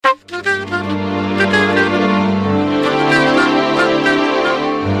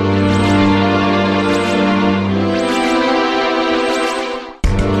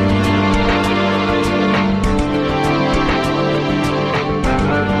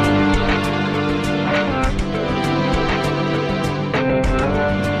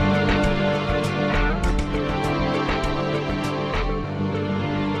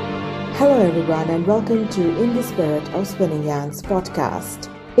everyone, and welcome to In the Spirit of Spinning Yarns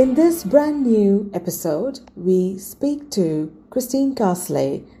podcast. In this brand new episode, we speak to Christine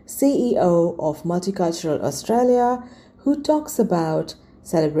Castley, CEO of Multicultural Australia, who talks about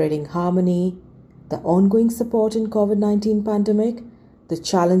celebrating harmony, the ongoing support in COVID-19 pandemic, the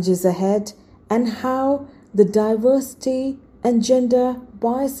challenges ahead, and how the diversity and gender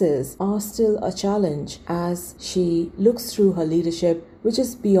biases are still a challenge as she looks through her leadership, which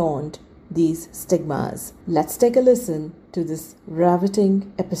is beyond these stigmas. Let's take a listen to this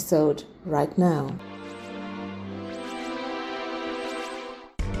riveting episode right now.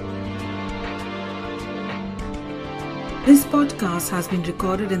 This podcast has been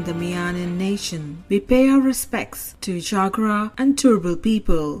recorded in the Mianan Nation. We pay our respects to Jagra and Turrbal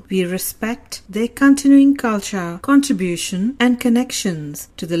people. We respect their continuing culture, contribution, and connections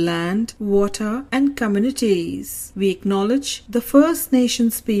to the land, water, and communities. We acknowledge the First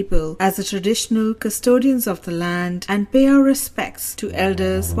Nations people as the traditional custodians of the land and pay our respects to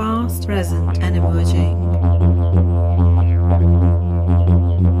elders past, present, and emerging.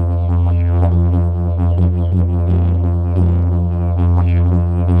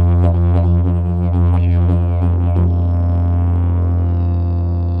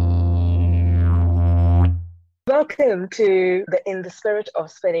 Welcome to the In the Spirit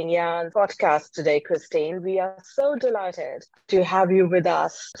of Spinning Yarns podcast today, Christine. We are so delighted to have you with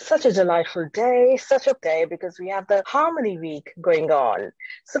us. Such a delightful day, because we have the Harmony Week going on.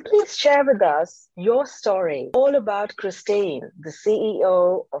 So please share with us your story, all about Christine, the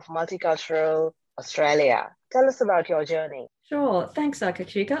CEO of Multicultural Australia. Tell us about your journey. Sure. Thanks,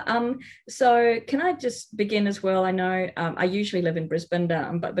 Akashika. So can I just begin as well? I know I usually live in Brisbane,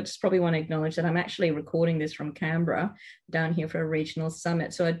 but just probably want to acknowledge that I'm actually recording this from Canberra down here for a regional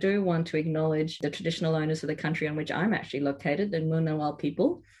summit. So I do want to acknowledge the traditional owners of the country on which I'm actually located, the Ngunnawal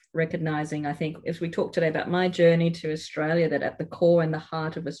people, recognising, I think, as we talk today about my journey to Australia, that at the core and the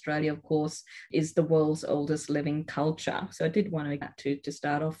heart of Australia, of course, is the world's oldest living culture. So I did want to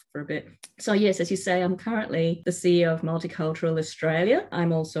start off for a bit. So yes, as you say, I'm currently the CEO of Multicultural Australia.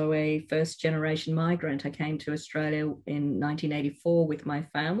 I'm also a first-generation migrant. I came to Australia in 1984 with my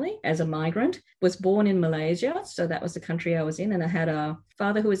family as a migrant, was born in Malaysia, so that was the country I was in, and I had a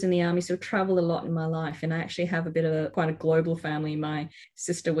father who was in the army, so traveled a lot in my life, and I actually have a bit of quite a global family. My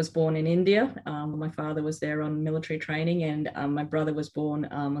sister was born in India. My father was there on military training, and my brother was born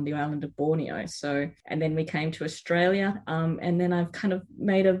on the island of Borneo. So, and then we came to Australia, and then I've kind of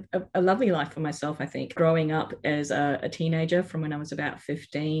made a lovely life for myself, I think. Growing up as a teenager from when I was about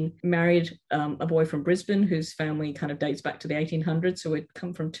 15, married a boy from Brisbane whose family kind of dates back to the 1800s. So we'd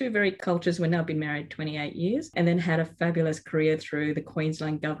come from two very cultures. We've now been married 28 years, and then had a fabulous career through the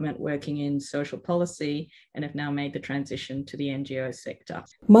Queensland government working in social policy, and have now made the transition to the NGO sector.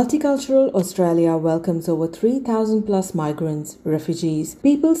 Multicultural Australia welcomes over 3,000 plus migrants, refugees,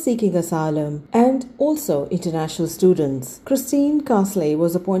 people seeking asylum, and also international students. Christine Castley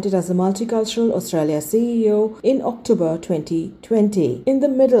was appointed as the Multicultural Australia CEO in October 2020, in the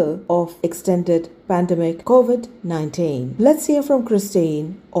middle of extended pandemic COVID-19. Let's hear from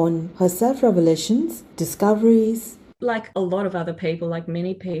Christine on her self-revelations, discoveries. Like a lot of other people, like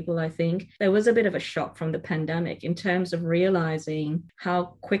many people, I think, there was a bit of a shock from the pandemic in terms of realizing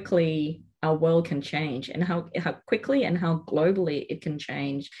how quickly our world can change, and how quickly and how globally it can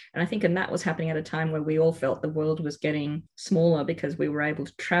change. And I think, and that was happening at a time where we all felt the world was getting smaller because we were able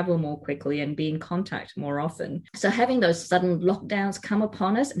to travel more quickly and be in contact more often. So having those sudden lockdowns come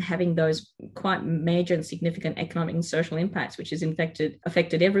upon us, and having those quite major and significant economic and social impacts, which has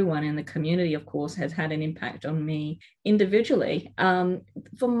affected everyone in the community, of course, has had an impact on me individually.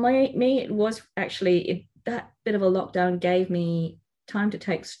 For me, it was actually that bit of a lockdown gave me time to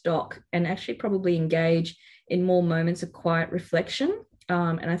take stock and actually probably engage in more moments of quiet reflection.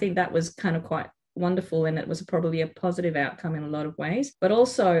 And I think that was kind of quite wonderful, and it was probably a positive outcome in a lot of ways. But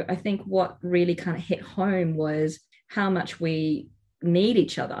also, I think what really kind of hit home was how much we need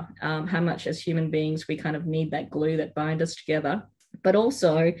each other, how much as human beings we kind of need that glue that binds us together. But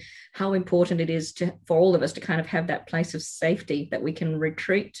also how important it is for all of us to kind of have that place of safety that we can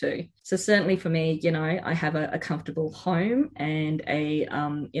retreat to. So certainly for me, I have a comfortable home and a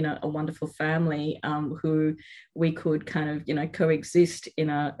wonderful family who we could kind of, coexist in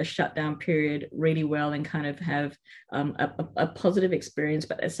a shutdown period really well, and kind of have a positive experience.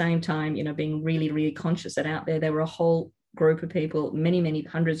 But at the same time, being really, really conscious that out there were a whole group of people, many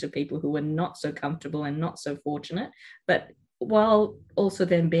hundreds of people who were not so comfortable and not so fortunate, but while also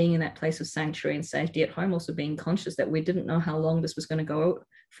then being in that place of sanctuary and safety at home, also being conscious that we didn't know how long this was going to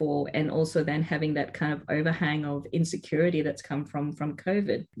for, and also then having that kind of overhang of insecurity that's come from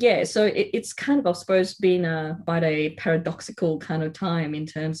COVID. Yeah, so it's kind of, I suppose, been quite a paradoxical kind of time in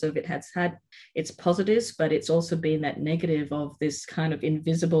terms of it has had its positives, but it's also been that negative of this kind of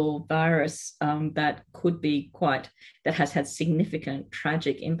invisible virus that has had significant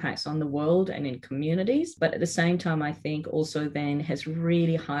tragic impacts on the world and in communities. But at the same time, I think also then has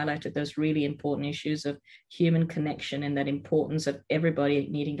really highlighted those really important issues of human connection and that importance of everybody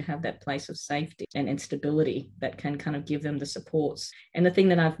needing to have that place of safety and stability that can kind of give them the supports. And the thing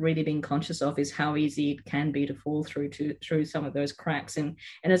that I've really been conscious of is how easy it can be to fall through some of those cracks. And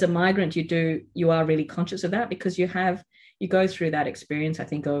as a migrant, you are really conscious of that, because you go through that experience, I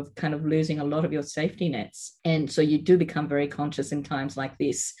think, of kind of losing a lot of your safety nets. And so you do become very conscious in times like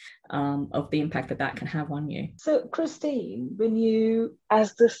this of the impact that can have on you. So, Christine, when you,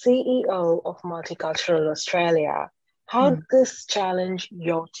 as the CEO of Multicultural Australia, how did this challenge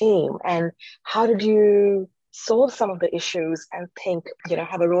your team, and how did you solve some of the issues and think,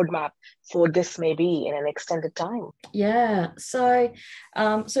 have a roadmap for this maybe in an extended time? Yeah, so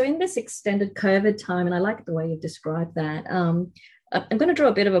in this extended COVID time, and I like the way you described that, I'm going to draw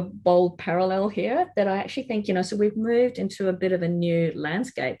a bit of a bold parallel here that I actually think, so we've moved into a bit of a new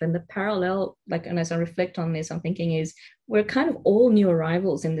landscape, and the parallel, and as I reflect on this, I'm thinking is we're kind of all new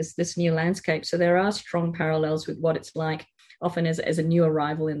arrivals in this new landscape. So there are strong parallels with what it's like often as a new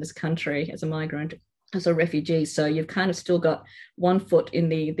arrival in this country, as a migrant, as a refugee. So you've kind of still got one foot in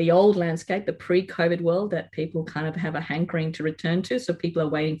the old landscape, the pre-COVID world that people kind of have a hankering to return to. So people are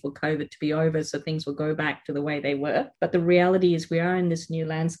waiting for COVID to be over so things will go back to the way they were. But the reality is we are in this new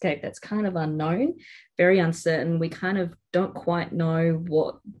landscape that's kind of unknown, very uncertain. We kind of don't quite know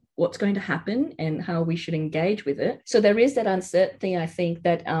what's going to happen and how we should engage with it. So there is that uncertainty, I think,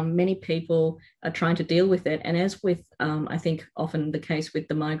 that many people are trying to deal with it. And as with, I think, often the case with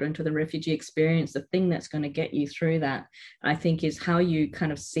the migrant or the refugee experience, the thing that's going to get you through that, I think, is how you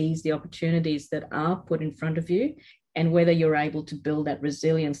kind of seize the opportunities that are put in front of you, and whether you're able to build that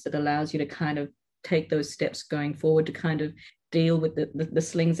resilience that allows you to kind of take those steps going forward to kind of deal with the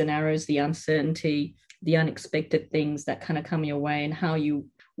slings and arrows, the uncertainty, the unexpected things that kind of come your way, and how you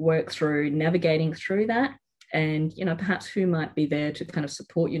work through navigating through that, and perhaps who might be there to kind of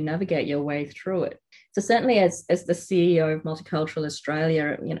support you navigate your way through it. So certainly as the CEO of Multicultural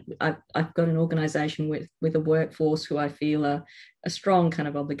Australia, I've got an organisation with a workforce who I feel are a strong kind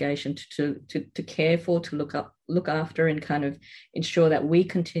of obligation to care for, to look after, and kind of ensure that we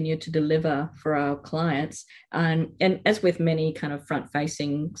continue to deliver for our clients. And as with many kind of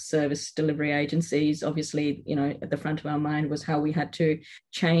front-facing service delivery agencies, obviously, at the front of our mind was how we had to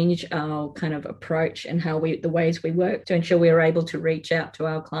change our kind of approach and the ways we work to ensure we were able to reach out to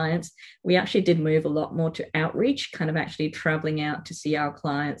our clients. We actually did move a lot more to outreach, kind of actually traveling out to see our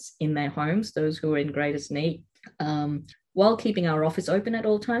clients in their homes, those who are in greatest need, while keeping our office open at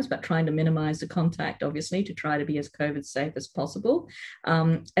all times, but trying to minimize the contact, obviously, to try to be as COVID safe as possible.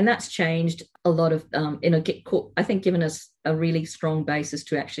 And that's changed a lot of, I think, given us a really strong basis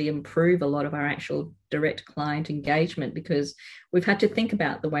to actually improve a lot of our actual direct client engagement, because we've had to think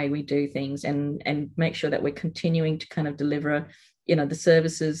about the way we do things and make sure that we're continuing to kind of deliver, the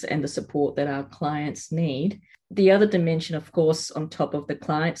services and the support that our clients need. The other dimension, of course, on top of the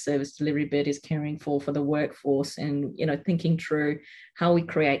client service delivery bit, is caring for the workforce and, thinking through how we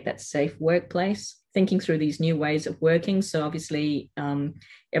create that safe workplace, thinking through these new ways of working. So obviously,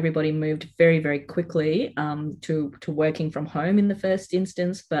 everybody moved very, very quickly to working from home in the first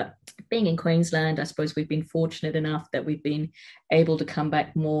instance. But being in Queensland, I suppose we've been fortunate enough that we've been able to come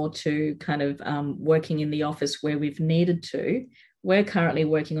back more to kind of working in the office where we've needed to. We're currently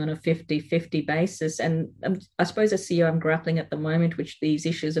working on a 50-50 basis. And I suppose as CEO, I'm grappling at the moment with these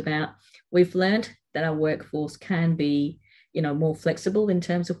issues about, we've learned that our workforce can be, more flexible in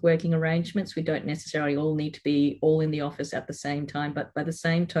terms of working arrangements. We don't necessarily all need to be all in the office at the same time. But by the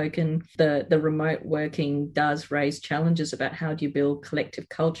same token, the remote working does raise challenges about how do you build collective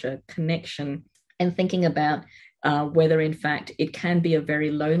culture, connection, and thinking about whether in fact it can be a very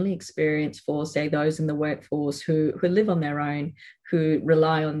lonely experience for, say, those in the workforce who live on their own, who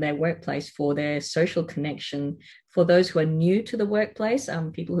rely on their workplace for their social connection, for those who are new to the workplace,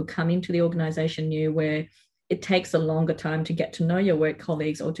 people who come into the organisation new, where it takes a longer time to get to know your work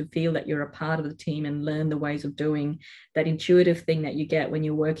colleagues or to feel that you're a part of the team and learn the ways of doing that intuitive thing that you get when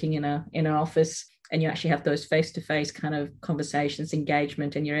you're working in an office and you actually have those face-to-face kind of conversations,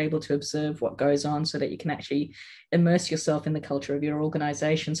 engagement, and you're able to observe what goes on so that you can actually immerse yourself in the culture of your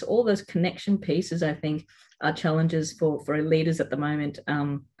organization. So all those connection pieces, I think, are challenges for leaders at the moment.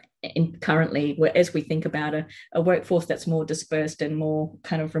 currently, as we think about a workforce that's more dispersed and more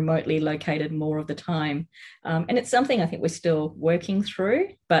kind of remotely located more of the time. And it's something I think we're still working through,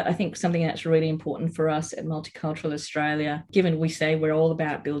 but I think something that's really important for us at Multicultural Australia, given we say we're all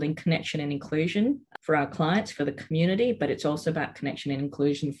about building connection and inclusion for our clients, for the community, but it's also about connection and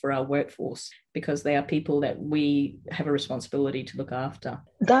inclusion for our workforce, because they are people that we have a responsibility to look after.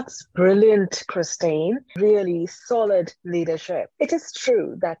 That's brilliant, Christine. Really solid leadership. It is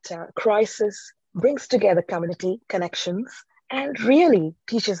true that crisis brings together community connections and really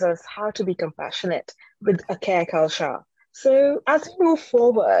teaches us how to be compassionate with a care culture. So, as we move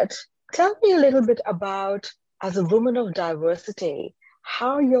forward, tell me a little bit about, as a woman of diversity,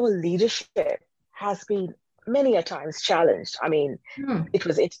 how your leadership has been many a times challenged. I mean, it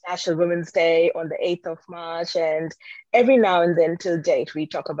was International Women's Day on the 8th of March, and every now and then till date, we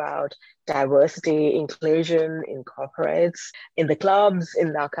talk about diversity, inclusion in corporates, in the clubs,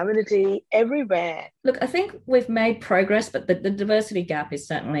 in our community, everywhere. Look, I think we've made progress, but the diversity gap is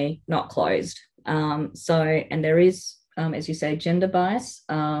certainly not closed. And there is, as you say, gender bias.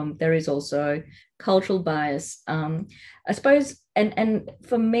 There is also cultural bias. I suppose, and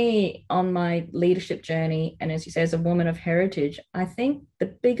for me on my leadership journey, and as you say, as a woman of heritage, I think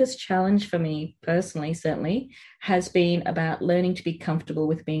the biggest challenge for me personally, certainly, has been about learning to be comfortable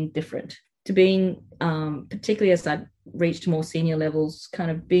with being different, to being, particularly as I reached more senior levels, kind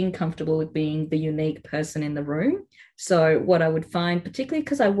of being comfortable with being the unique person in the room. So what I would find, particularly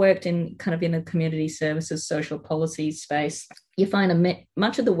because I worked in kind of in a community services, social policy space, you find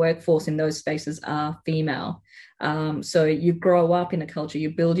much of the workforce in those spaces are female. So you grow up in a culture, you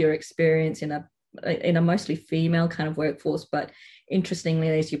build your experience in a mostly female kind of workforce. But interestingly,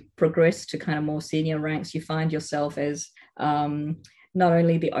 as you progress to kind of more senior ranks, you find yourself as not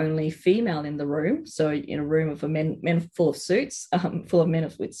only the only female in the room, so in a room of men full of suits, full of men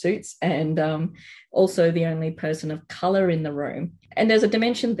with suits, and also the only person of color in the room. And there's a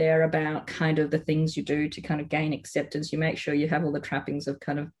dimension there about kind of the things you do to kind of gain acceptance. You make sure you have all the trappings of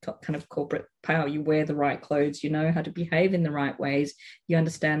kind of corporate power. You wear the right clothes. You know how to behave in the right ways. You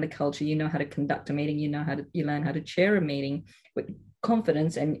understand the culture. You know how to conduct a meeting. You learn how to chair a meeting with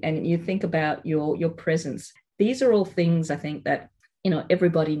confidence, and you think about your presence. These are all things I think that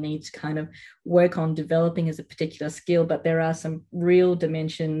everybody needs to kind of work on developing as a particular skill, but there are some real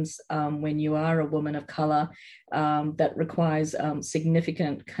dimensions when you are a woman of color that requires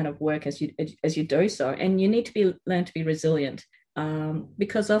significant kind of work as you do so, and you need to learn to be resilient,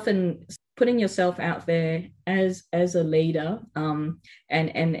 because often putting yourself out there as a leader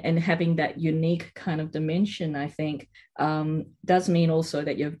and having that unique kind of dimension, I think, does mean also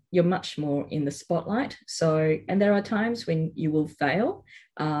that you're much more in the spotlight. So, and there are times when you will fail.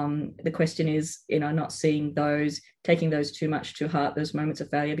 The question is, not taking those too much to heart, those moments of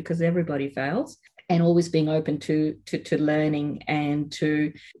failure, because everybody fails, and always being open to learning and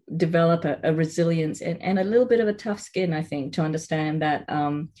to develop a resilience and a little bit of a tough skin, I think, to understand that,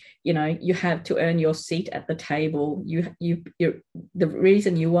 you have to earn your seat at the table. The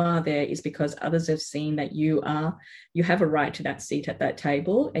reason you are there is because others have seen that you have a right to that seat at that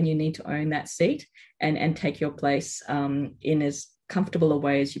table, and you need to own that seat and take your place in as comfortable a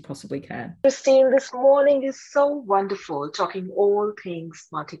way as you possibly can. Christine, this morning is so wonderful talking all things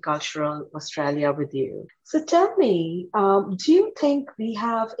Multicultural Australia with you. So tell me, do you think we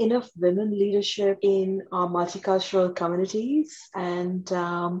have enough women leadership in our multicultural communities? And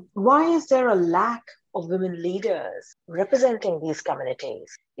why is there a lack of women leaders representing these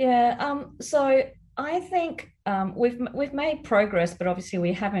communities? Yeah, so I think we've made progress, but obviously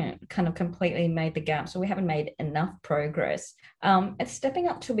we haven't kind of completely made the gap. So we haven't made enough progress. And stepping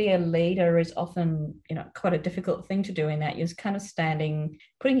up to be a leader is often, quite a difficult thing to do, in that you're kind of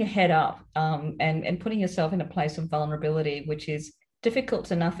putting your head up and putting yourself in a place of vulnerability, which is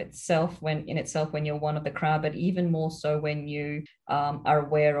difficult enough when you're one of the crowd, but even more so when you are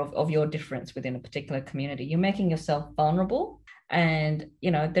aware of your difference within a particular community. You're making yourself vulnerable. And,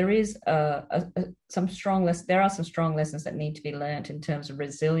 there is some strong lessons that need to be learned in terms of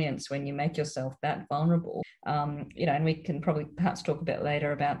resilience when you make yourself that vulnerable. And we can probably perhaps talk a bit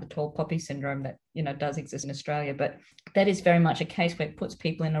later about the tall poppy syndrome that, does exist in Australia, but that is very much a case where it puts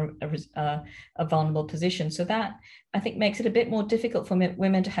people in a vulnerable position. So that, I think, makes it a bit more difficult for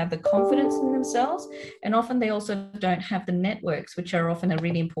women to have the confidence in themselves. And often they also don't have the networks, which are often a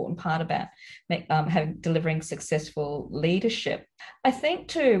really important part about delivering successful leadership. I think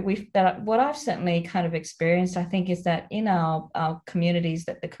too, what I've certainly kind of experienced, I think, is that in our communities,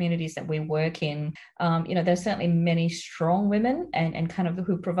 the communities that we work in, there's certainly many strong women and kind of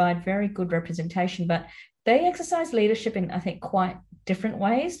who provide very good representation, but they exercise leadership in, I think, quite different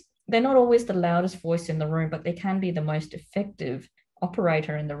ways. they're not always the loudest voice in the room, but they can be the most effective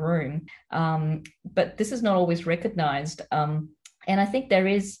operator in the room. But this is not always recognized. And I think there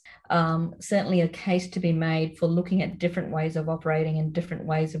is certainly a case to be made for looking at different ways of operating and different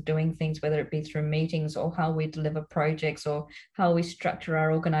ways of doing things, whether it be through meetings or how we deliver projects or how we structure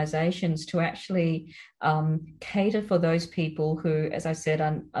our organizations to actually cater for those people who, as I said,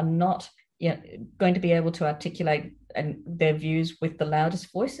 are not going to be able to articulate their views with the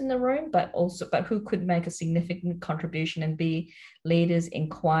loudest voice in the room, but who could make a significant contribution and be leaders in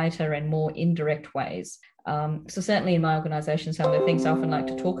quieter and more indirect ways. So certainly in my organisation, some of the things I often like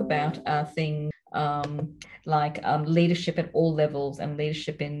to talk about are things like leadership at all levels and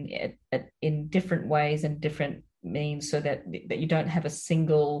leadership in different ways and different means, so that you don't have a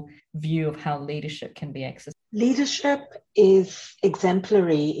single view of how leadership can be exercised. Leadership is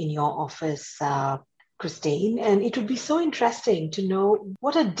exemplary in your office, Christine, and it would be so interesting to know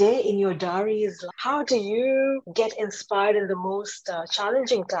what a day in your diary is like. How do you get inspired in the most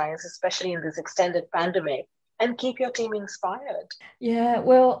challenging times, especially in this extended pandemic, and keep your team inspired? Yeah,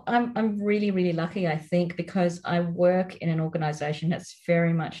 well, I'm really, really lucky, I think, because I work in an organization that's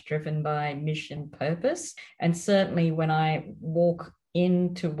very much driven by mission purpose. And certainly when I walk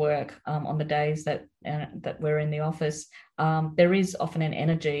into work on the days that we're in the office, there is often an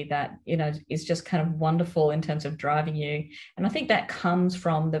energy that is just kind of wonderful in terms of driving you. And I think that comes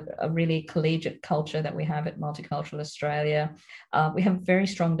from a really collegiate culture that we have at Multicultural Australia. We have very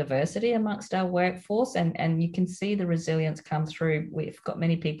strong diversity amongst our workforce, and you can see the resilience come through. We've got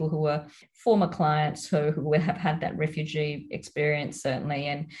many people who are former clients who have had that refugee experience, certainly,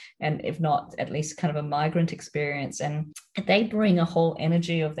 and if not, at least kind of a migrant experience. And they bring a whole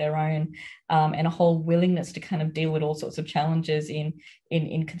energy of their own, and a whole willingness to kind of deal with all sorts of challenges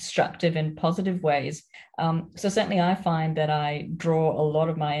in constructive and positive ways. So certainly I find that I draw a lot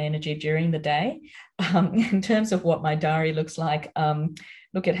of my energy during the day. In terms of what my diary looks like,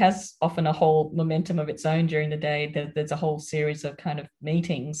 look, it has often a whole momentum of its own during the day. There's a whole series of kind of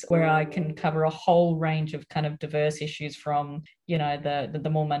meetings where I can cover a whole range of kind of diverse issues, from, the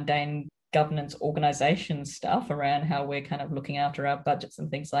more mundane governance organization stuff around how we're kind of looking after our budgets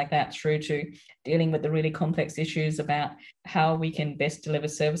and things like that, through to dealing with the really complex issues about how we can best deliver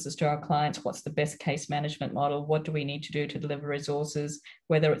services to our clients, what's the best case management model, what do we need to do to deliver resources,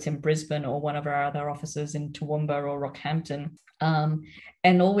 whether it's in Brisbane or one of our other offices in Toowoomba or Rockhampton.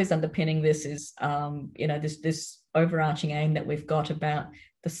 And always underpinning this is, this overarching aim that we've got about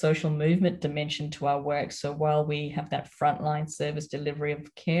the social movement dimension to our work. So while we have that frontline service delivery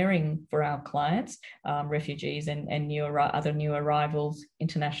of caring for our clients, refugees and other new arrivals,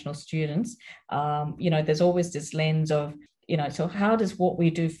 international students, there's always this lens of, so how does what we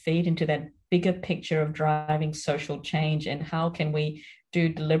do feed into that bigger picture of driving social change, and how can we do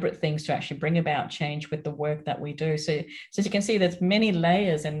deliberate things to actually bring about change with the work that we do. So as you can see, there's many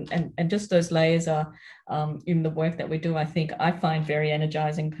layers, and just those layers are in the work that we do, I think I find very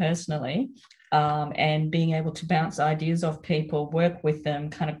energizing personally. And being able to bounce ideas off people, work with them,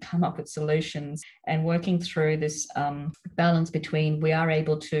 kind of come up with solutions, and working through this balance between we are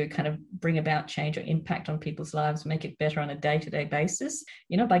able to kind of bring about change or impact on people's lives, make it better on a day-to-day basis,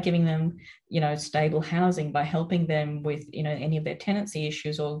 by giving them, stable housing, by helping them with, any of their tenancy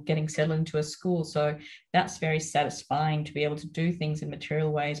issues or getting settled into a school. So that's very satisfying to be able to do things in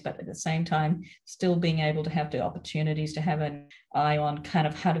material ways, but at the same time, still being able to have the opportunities to have an eye on kind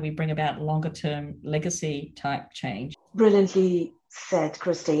of how do we bring about longer term legacy type change. Brilliantly said,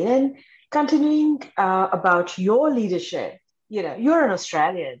 Christine. And continuing about your leadership, you're an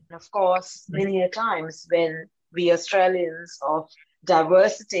Australian. Of course, many a times when we Australians of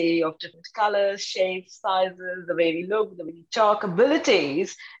diversity of different colors, shapes, sizes, the way we look, the way we talk,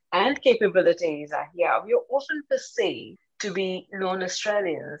 abilities and capabilities are here, we are often perceived to be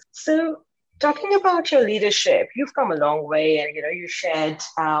non-Australians. So talking about your leadership, you've come a long way, and you shared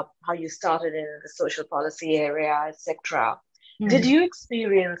how you started in the social policy area, etc. Did you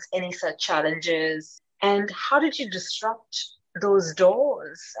experience any such challenges, and how did you disrupt those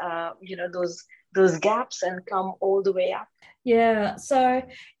doors, those gaps, and come all the way up? Yeah, so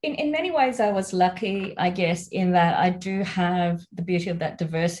in many ways I was lucky, I guess, in that I do have the beauty of that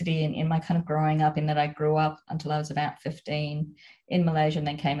diversity in my kind of growing up, in that I grew up until I was about 15 in Malaysia, and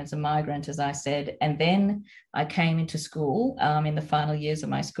then came as a migrant, as I said. And then I came into school in the final years of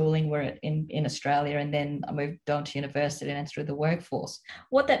my schooling were in Australia, and then I moved on to university and through the workforce.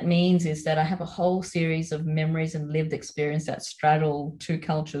 What that means is that I have a whole series of memories and lived experience that straddle two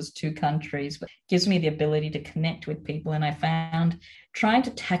cultures, two countries, gives me the ability to connect with people. And I found trying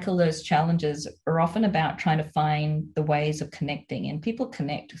to tackle those challenges are often about trying to find the ways of connecting, and people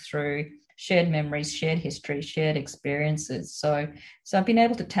connect through shared memories, shared history, shared experiences. So I've been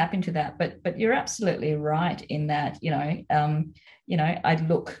able to tap into that. But you're absolutely right in that, I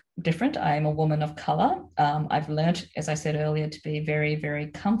look different. I am a woman of color. I've learned, as I said earlier, to be very, very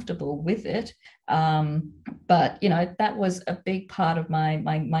comfortable with it. But that was a big part of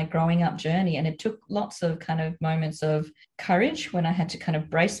my growing up journey, and it took lots of kind of moments of courage when I had to kind of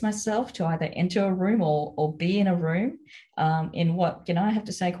brace myself to either enter a room or be in a room in what I have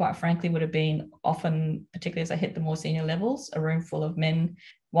to say, quite frankly, would have been often, particularly as I hit the more senior levels, a room full of men,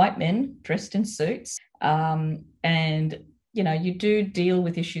 white men dressed in suits, and you do deal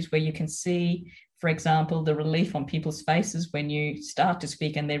with issues where you can see, for example, the relief on people's faces when you start to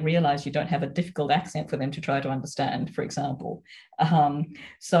speak and they realize you don't have a difficult accent for them to try to understand, for example.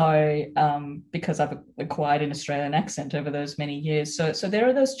 Because I've acquired an Australian accent over those many years. So there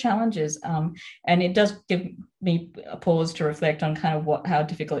are those challenges. And it does give me a pause to reflect on kind of how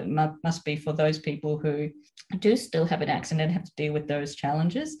difficult it must be for those people who do still have an accent and have to deal with those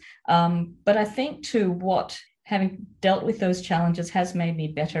challenges. But I think having dealt with those challenges has made me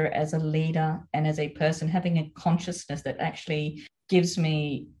better as a leader and as a person, having a consciousness that actually gives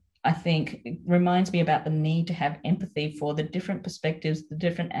me, I think, it reminds me about the need to have empathy for the different perspectives, the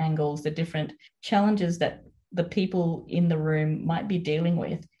different angles, the different challenges that the people in the room might be dealing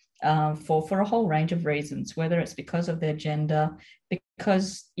with for a whole range of reasons, whether it's because of their gender,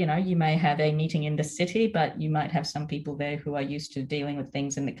 because you may have a meeting in the city, but you might have some people there who are used to dealing with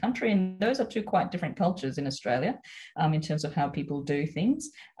things in the country, and those are two quite different cultures in Australia in terms of how people do things.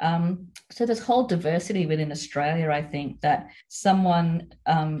 So there's whole diversity within Australia. I think that someone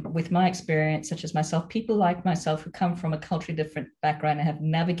with my experience, such as myself, people like myself who come from a culturally different background and have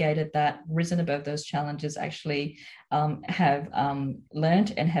navigated that, risen above those challenges, actually have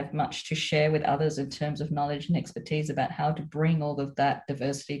learned and have much to share with others in terms of knowledge and expertise about how to bring all of that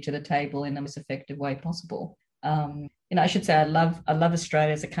diversity to the table in the most effective way possible. I should say I love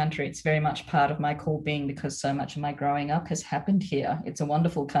Australia as a country. It's very much part of my core being because so much of my growing up has happened here. It's a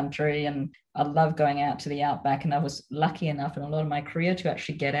wonderful country, and I love going out to the outback. And I was lucky enough in a lot of my career to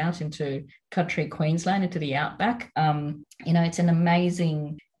actually get out into country Queensland, into the outback. It's an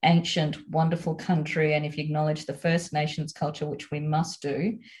amazing, ancient, wonderful country. And if you acknowledge the First Nations culture, which we must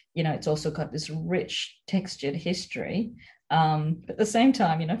do, it's also got this rich, textured history. At the same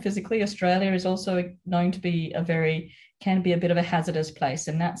time, physically, Australia is also known to be can be a bit of a hazardous place.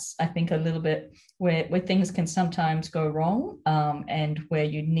 And that's, I think, a little bit where things can sometimes go wrong, and where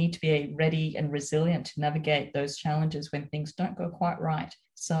you need to be ready and resilient to navigate those challenges when things don't go quite right.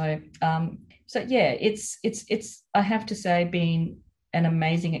 So yeah, it's I have to say, been an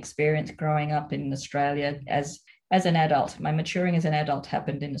amazing experience growing up in Australia as an adult. My maturing as an adult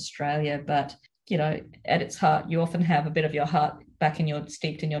happened in Australia, but at its heart, you often have a bit of your heart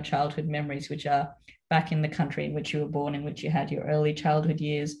steeped in your childhood memories, which are back in the country in which you were born, in which you had your early childhood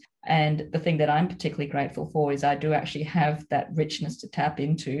years. And the thing that I'm particularly grateful for is I do actually have that richness to tap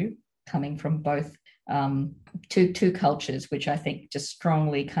into, coming from both two cultures, which I think just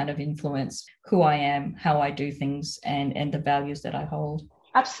strongly kind of influence who I am, how I do things, and the values that I hold.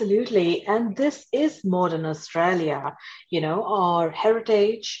 Absolutely. And this is modern Australia, our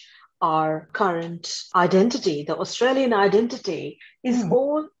heritage, our current identity, the Australian identity is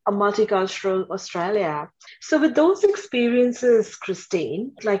all a multicultural Australia. So with those experiences,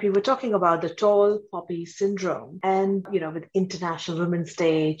 Christine, like we were talking about the tall poppy syndrome, and, with International Women's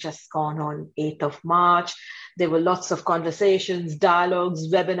Day just gone on 8th of March, there were lots of conversations,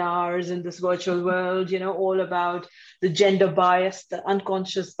 dialogues, webinars in this virtual world, all about the gender bias, the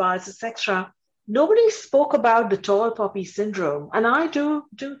unconscious bias, etc. Nobody spoke about the tall poppy syndrome. And I do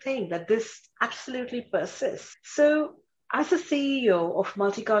think that this absolutely persists. So as a CEO of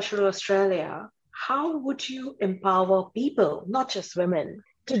Multicultural Australia, how would you empower people, not just women,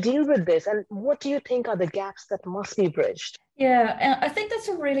 to deal with this? And what do you think are the gaps that must be bridged? Yeah, I think that's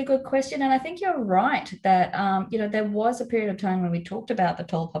a really good question. And I think you're right that, there was a period of time when we talked about the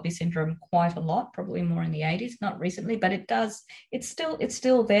tall poppy syndrome quite a lot, probably more in the 80s, not recently, but it's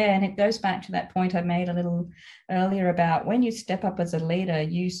still there. And it goes back to that point I made a little earlier about when you step up as a leader,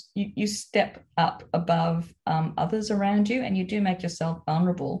 you step up above others around you, and you do make yourself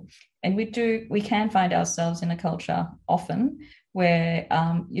vulnerable. And we can find ourselves in a culture often where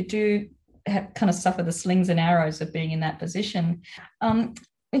you do kind of suffer the slings and arrows of being in that position.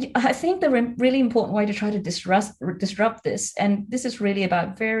 I think the really important way to try to disrupt this, and this is really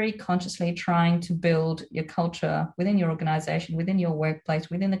about very consciously trying to build your culture within your organization, within your workplace,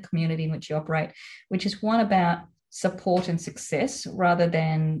 within the community in which you operate, which is one about support and success rather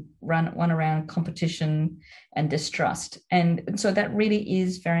than one around competition and distrust. And so that really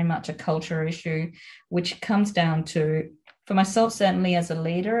is very much a culture issue, which comes down to, for myself, certainly as a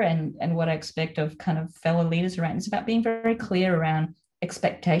leader, and what I expect of kind of fellow leaders around, it's about being very clear around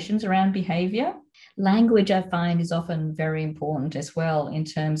expectations around behavior. Language, I find, is often very important as well in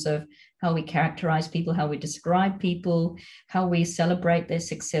terms of how we characterize people, how we describe people, how we celebrate their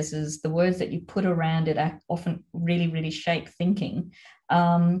successes. The words that you put around it often really, really shape thinking.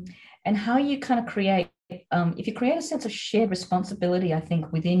 And how you kind of create, if you create a sense of shared responsibility, I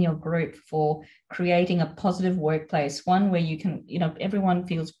think, within your group for creating a positive workplace, one where you can, everyone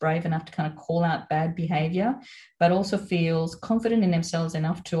feels brave enough to kind of call out bad behavior, but also feels confident in themselves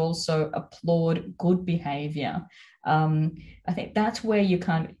enough to also applaud good behavior. I think that's where you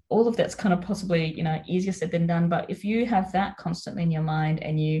all of that's kind of possibly, easier said than done. But if you have that constantly in your mind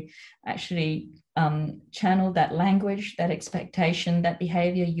and you actually channel that language, that expectation, that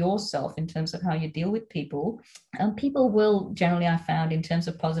behavior yourself in terms of how you deal with people, people will generally, I found, in terms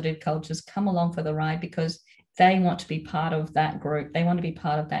of positive cultures, come along for the ride because they want to be part of that group. They want to be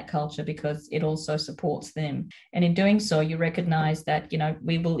part of that culture because it also supports them. And in doing so, you recognize that,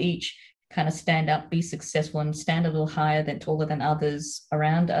 we will each kind of stand up, be successful, and stand a little higher taller than others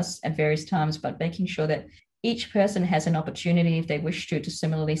around us at various times, but making sure that each person has an opportunity, if they wish to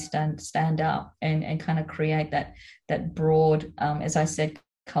similarly stand up and kind of create that broad, as I said,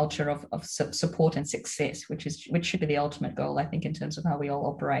 culture of support and success, which should be the ultimate goal, I think, in terms of how we all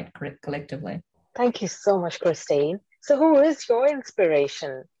operate collectively. Thank you so much, Christine. So who is your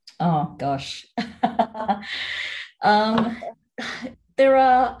inspiration? Oh, gosh.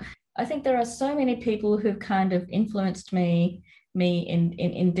 I think there are so many people who've kind of influenced me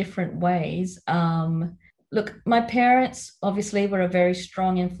in different ways. Look, my parents obviously were a very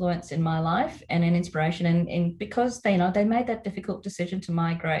strong influence in my life and an inspiration, and because they made that difficult decision to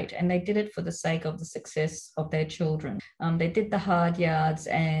migrate, and they did it for the sake of the success of their children. They did the hard yards,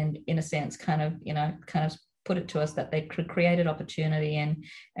 and in a sense, kind of put it to us that they created opportunity,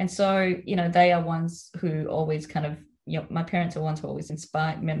 and so they are ones who always kind of. My parents are ones who always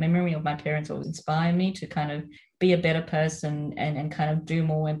inspire. My memory of my parents always inspire me to kind of be a better person and kind of do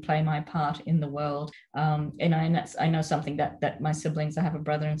more and play my part in the world. And I know something that my siblings, I have a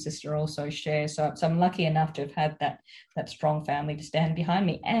brother and sister, also share. So I'm lucky enough to have had that strong family to stand behind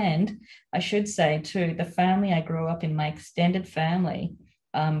me. And I should say too, the family I grew up in, my extended family,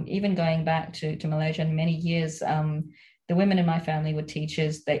 even going back to Malaysia in many years. The women in my family were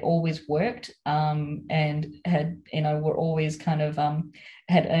teachers. They always worked and had, were always kind of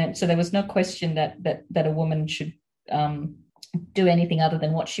had earned. So there was no question that a woman should do anything other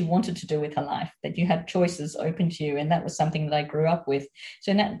than what she wanted to do with her life, that you had choices open to you. And that was something that I grew up with.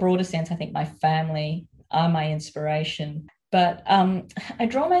 So in that broader sense, I think my family are my inspiration. But I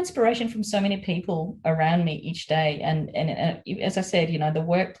draw my inspiration from so many people around me each day. And as I said, the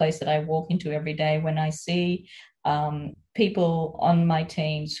workplace that I walk into every day, when I see people on my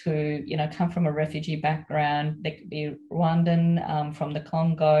teams who come from a refugee background, they could be Rwandan, from the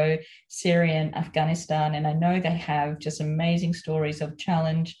Congo, Syrian, Afghanistan, and I know they have just amazing stories of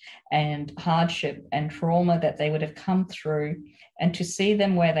challenge and hardship and trauma that they would have come through, and to see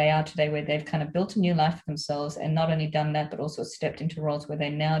them where they are today, where they've kind of built a new life for themselves, and not only done that but also stepped into roles where they're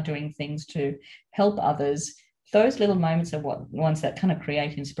now doing things to help others. Those little moments are ones that kind of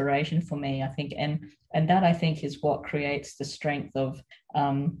create inspiration for me, I think, and that, I think, is what creates the strength of,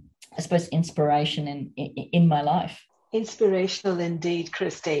 I suppose, inspiration in my life. Inspirational indeed,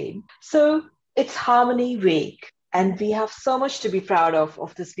 Christine. So it's Harmony Week, and we have so much to be proud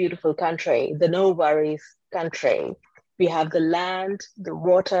of this beautiful country, the no worries country. We have the land, the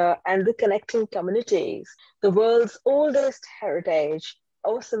water, and the connecting communities, the world's oldest heritage,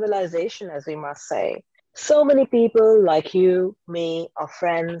 or civilization, as we must say. So many people like you, me, our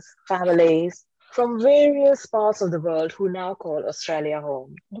friends, families from various parts of the world who now call Australia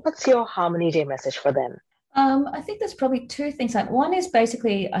home. What's your Harmony Day message for them? I think there's probably two things. One is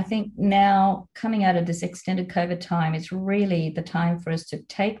basically, I think now coming out of this extended COVID time, it's really the time for us to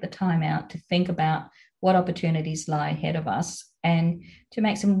take the time out to think about what opportunities lie ahead of us, and to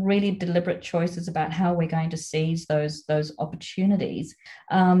make some really deliberate choices about how we're going to seize those opportunities.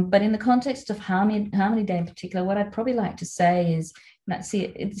 But in the context of Harmony Day in particular, what I'd probably like to say is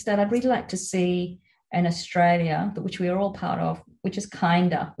that I'd really like to see an Australia, which we are all part of, which is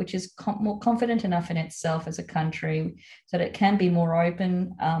kinder, which is more confident enough in itself as a country so that it can be more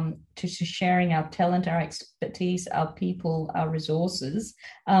open to sharing our talent, our expertise, our people, our resources.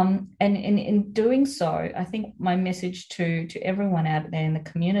 And in doing so, I think my message to everyone out there in the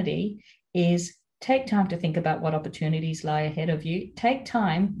community is take time to think about what opportunities lie ahead of you. Take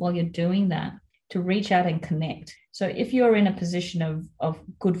time while you're doing that to reach out and connect. So if you're in a position of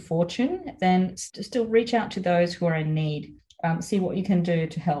good fortune, then still reach out to those who are in need. See what you can do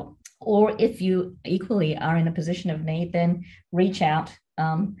to help. Or if you equally are in a position of need, then reach out,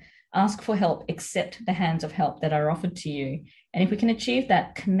 ask for help, accept the hands of help that are offered to you. And if we can achieve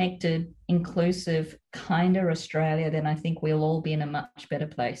that connected, inclusive, kinder Australia, then I think we'll all be in a much better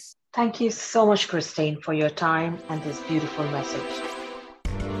place. Thank you so much, Christine, for your time and this beautiful message.